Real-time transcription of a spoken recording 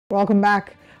Welcome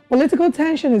back. Political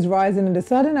tension is rising in the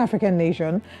southern African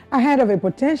nation ahead of a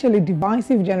potentially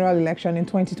divisive general election in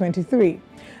 2023.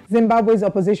 Zimbabwe's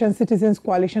Opposition Citizens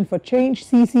Coalition for Change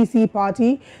 (CCC)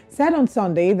 party said on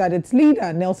Sunday that its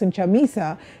leader, Nelson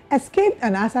Chamisa, escaped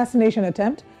an assassination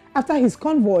attempt after his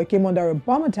convoy came under a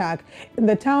bomb attack in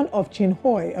the town of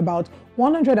Chinhoyi, about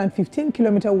 115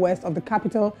 kilometers west of the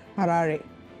capital, Harare.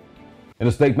 In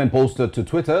a statement posted to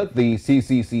Twitter, the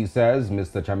CCC says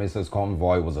Mr. Chamisa's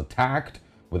convoy was attacked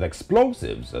with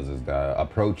explosives as it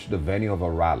approached the venue of a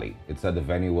rally. It said the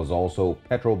venue was also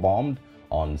petrol-bombed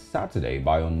on Saturday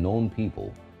by unknown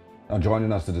people. Now,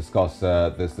 joining us to discuss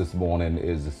this morning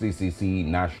is the CCC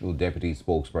National Deputy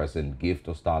Spokesperson, Gift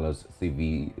Ostalos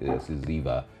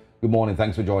Siziva. Good morning.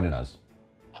 Thanks for joining us.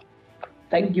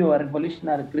 Thank you.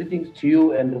 Revolutionary greetings to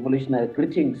you and revolutionary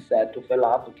greetings to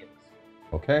fellow Africans.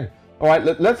 Okay. All right,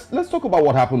 let's talk about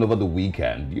what happened over the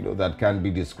weekend, that can be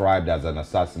described as an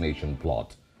assassination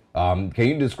plot. Can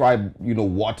you describe,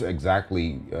 what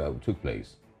exactly took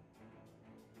place?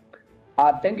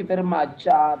 Thank you very much.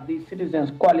 The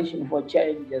Citizens Coalition for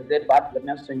Change, led by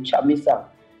Nelson Chamisa,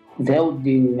 is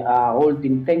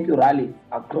holding thank you rallies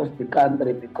across the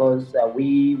country because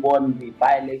we won the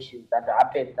by-elections that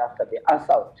happened after the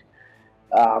assault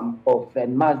of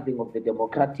unmasking of the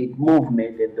democratic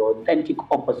movement and the authentic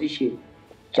opposition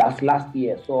just last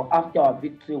year. So after our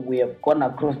victory, we have gone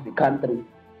across the country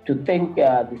to thank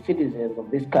the citizens of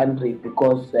this country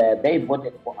because they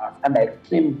voted for us under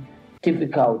extreme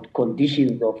difficult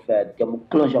conditions of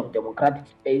closure of democratic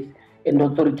space and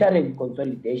authoritarian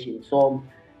consolidation. So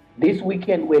this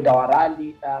weekend with our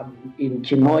rally in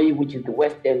Chinhoyi, which is the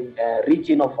western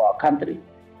region of our country,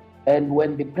 and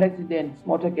when the president's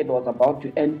motorcade was about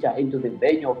to enter into the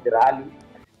venue of the rally,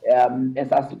 a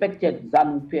suspected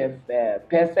ZANU-PF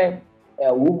person,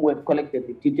 whom we have collected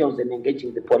the details and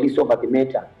engaging the police over the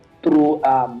matter, threw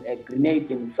a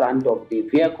grenade in front of the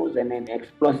vehicles and an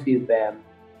explosive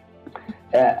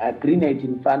a grenade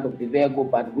in front of the vehicle,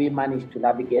 but we managed to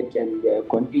navigate and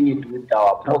continued with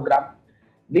our program.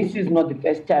 This is not the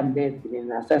first time there's been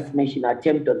an assassination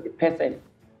attempt on the person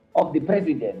of the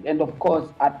president, and of course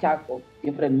attack of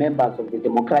different members of the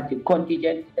democratic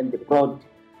contingent and the broad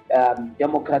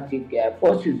democratic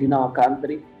forces in our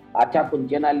country, attack on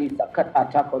journalists,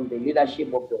 attack on the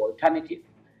leadership of the alternative,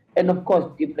 and of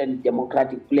course different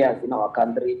democratic players in our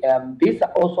country. This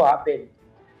also happened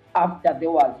after there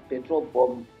was petrol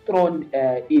bomb thrown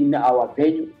in our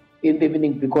venue in the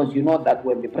evening, because you know that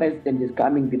when the president is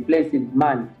coming, the place is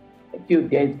manned a few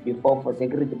days before for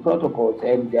security protocols,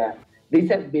 and this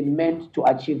has been meant to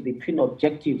achieve the twin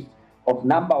objectives of,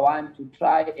 number one, to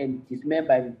try and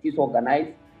dismember and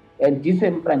disorganize and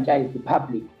disenfranchise the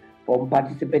public from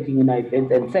participating in our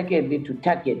events, and secondly, to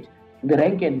target the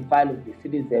rank and file of the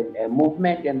citizen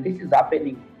movement. And this is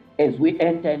happening as we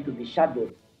enter into the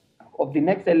shadows of the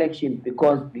next election,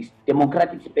 because this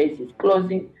democratic space is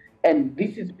closing, and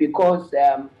this is because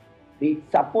the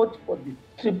support for the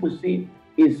CCC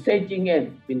is surging, has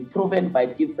been proven by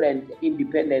different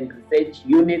independent research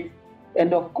units,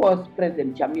 and of course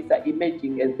President Chamisa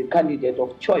emerging as the candidate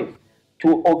of choice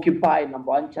to occupy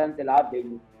 #1 Chancellor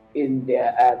Avenue in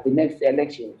the next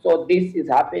election. So this is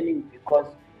happening because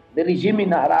the regime in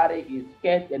Harare is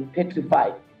scared and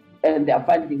petrified, and they are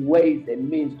finding ways and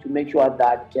means to make sure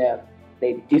that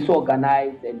they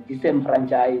disorganize and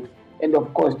disenfranchise and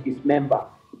of course dismember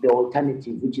the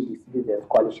alternative, which is the Citizens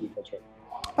Coalition for Change.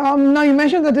 Now, you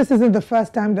mentioned that this isn't the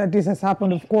first time that this has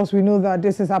happened. Of course, we know that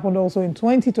this has happened also in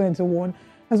 2021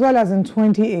 as well as in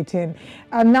 2018.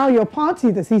 And now your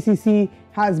party, the CCC,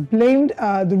 has blamed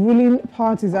the ruling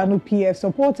party ZANU-PF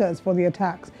supporters for the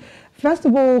attacks. First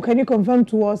of all, can you confirm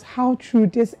to us how true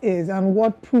this is and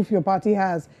what proof your party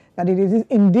has that it is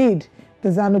indeed the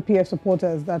ZANU-PF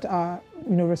supporters that are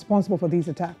responsible for these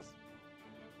attacks?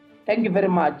 Thank you very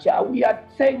much. We are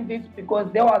saying this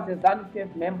because there was a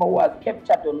ZANU-PF member who was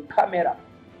captured on camera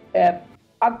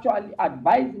actually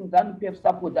advising ZANU-PF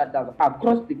supporters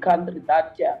across the country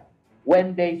that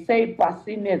when they say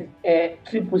Pasines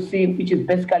CCC, which is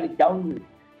basically downwind,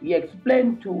 he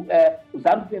explained to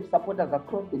ZANU-PF supporters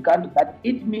across the country that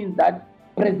it means that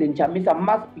President Chamisa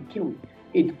must be killed.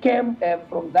 It came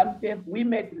from ZANU-PF. We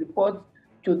made reports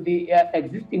to the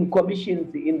existing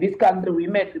commissions in this country. We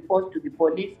made reports to the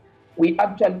police. We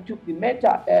actually took the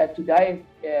matter to the highest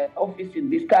office in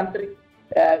this country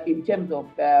in terms of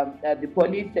the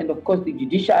police and of course the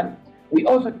judiciary. We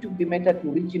also took the matter to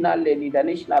regional and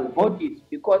international bodies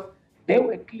because there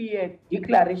were clear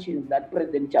declarations that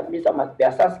President Chamisa must be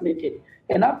assassinated.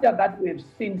 And after that, we have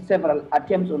seen several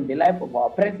attempts on the life of our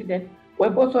president.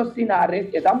 We've also seen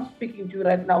arrests, as I'm speaking to you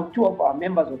right now, 2 of our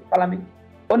members of parliament,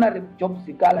 Honorable Job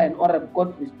Sikala and Honorable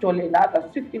Godfrey Stolle, and other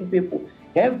 16 people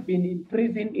have been in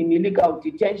prison in illegal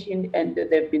detention, and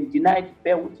they've been denied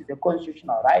bail, which is a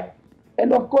constitutional right.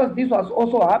 And of course, this was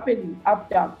also happening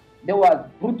after there was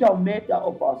brutal murder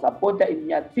of our supporter in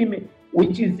Nyatsime,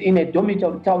 which is in a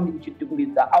dormitory town in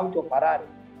Chitukuliza, out of Harare.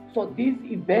 So these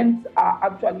events are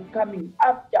actually coming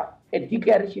after a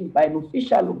declaration by an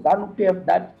official of ZANU-PF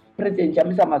that President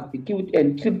Chamisa must be killed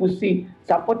and CCC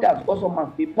supporters also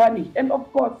must be punished. And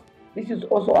of course, this is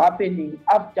also happening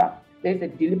after there's a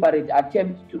deliberate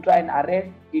attempt to try and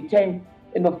arrest, detain,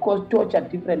 and of course, torture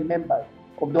different members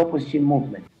of the opposition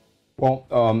movement. Well,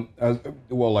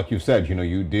 like you said,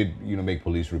 you did, make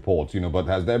police reports, but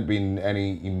has there been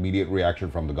any immediate reaction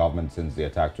from the government since the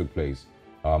attack took place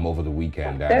over the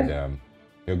weekend? And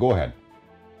go ahead.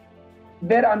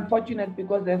 Very unfortunate,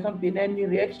 because there's not been any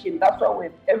reaction. That's why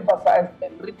we've emphasized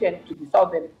and written to the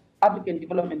Southern African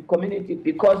Development Community,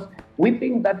 because we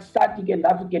think that SADC and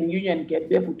the African Union can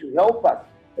be able to help us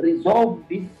resolve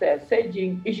these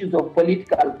surging issues of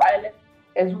political violence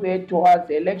as we head towards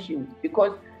the elections,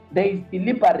 because there is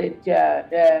deliberate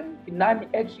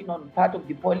non-action on part of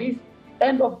the police,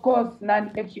 and of course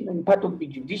non-action on part of the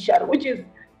judiciary, which is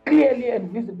clearly and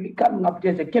visibly coming up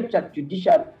as a captured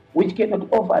judiciary, which cannot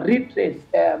offer redress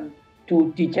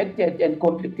to dejected and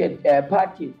conflicted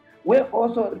parties. We've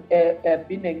also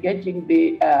been engaging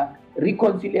the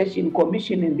Reconciliation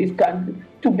Commission in this country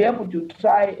to be able to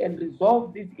try and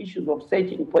resolve these issues of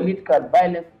surging political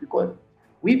violence, because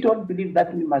we don't believe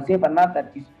that we must have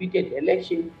another disputed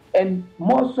election, and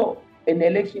more so an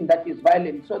election that is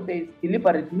violent. So there is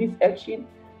deliberate misaction,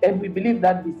 and we believe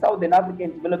that the Southern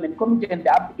African Development Community and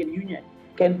the African Union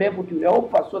can be able to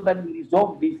help us so that we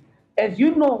resolve this. As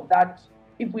you know, that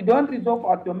if we don't resolve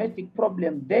our domestic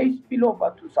problem, they spill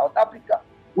over to South Africa,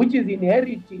 which is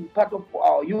inheriting part of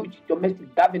our huge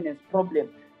domestic governance problem,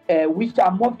 which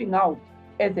are moving out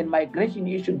as a migration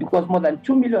issue, because more than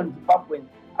 2 million Zimbabweans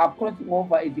are crossing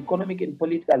over as economic and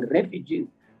political refugees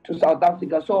to South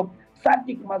Africa. So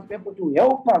SADC must be able to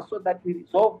help us so that we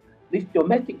resolve these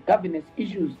domestic governance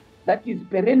issues that is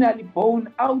perennially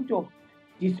born out of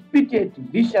disputed,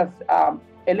 vicious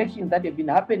elections that have been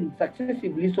happening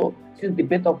successively since the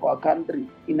birth of our country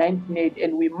in 1980.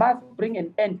 And we must bring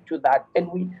an end to that.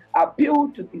 And we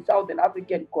appeal to the Southern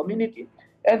African community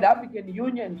and the African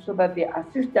Union so that they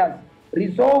assist us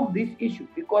resolve this issue,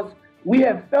 because we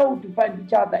have failed to find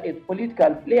each other as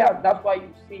political players. That's why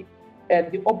you see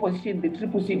the opposition, the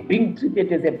CCC, being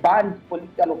treated as a banned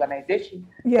political organization,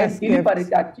 yes, and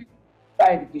deliberately to try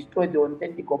and destroy the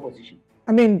authentic opposition.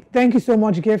 I mean, thank you so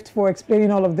much, Gift, for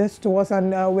explaining all of this to us.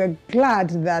 And we're glad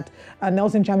that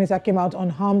Nelson Chamisa came out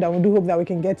unharmed. And we do hope that we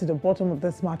can get to the bottom of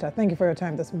this matter. Thank you for your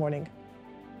time this morning.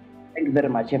 Thank you very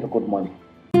much. Have a good morning.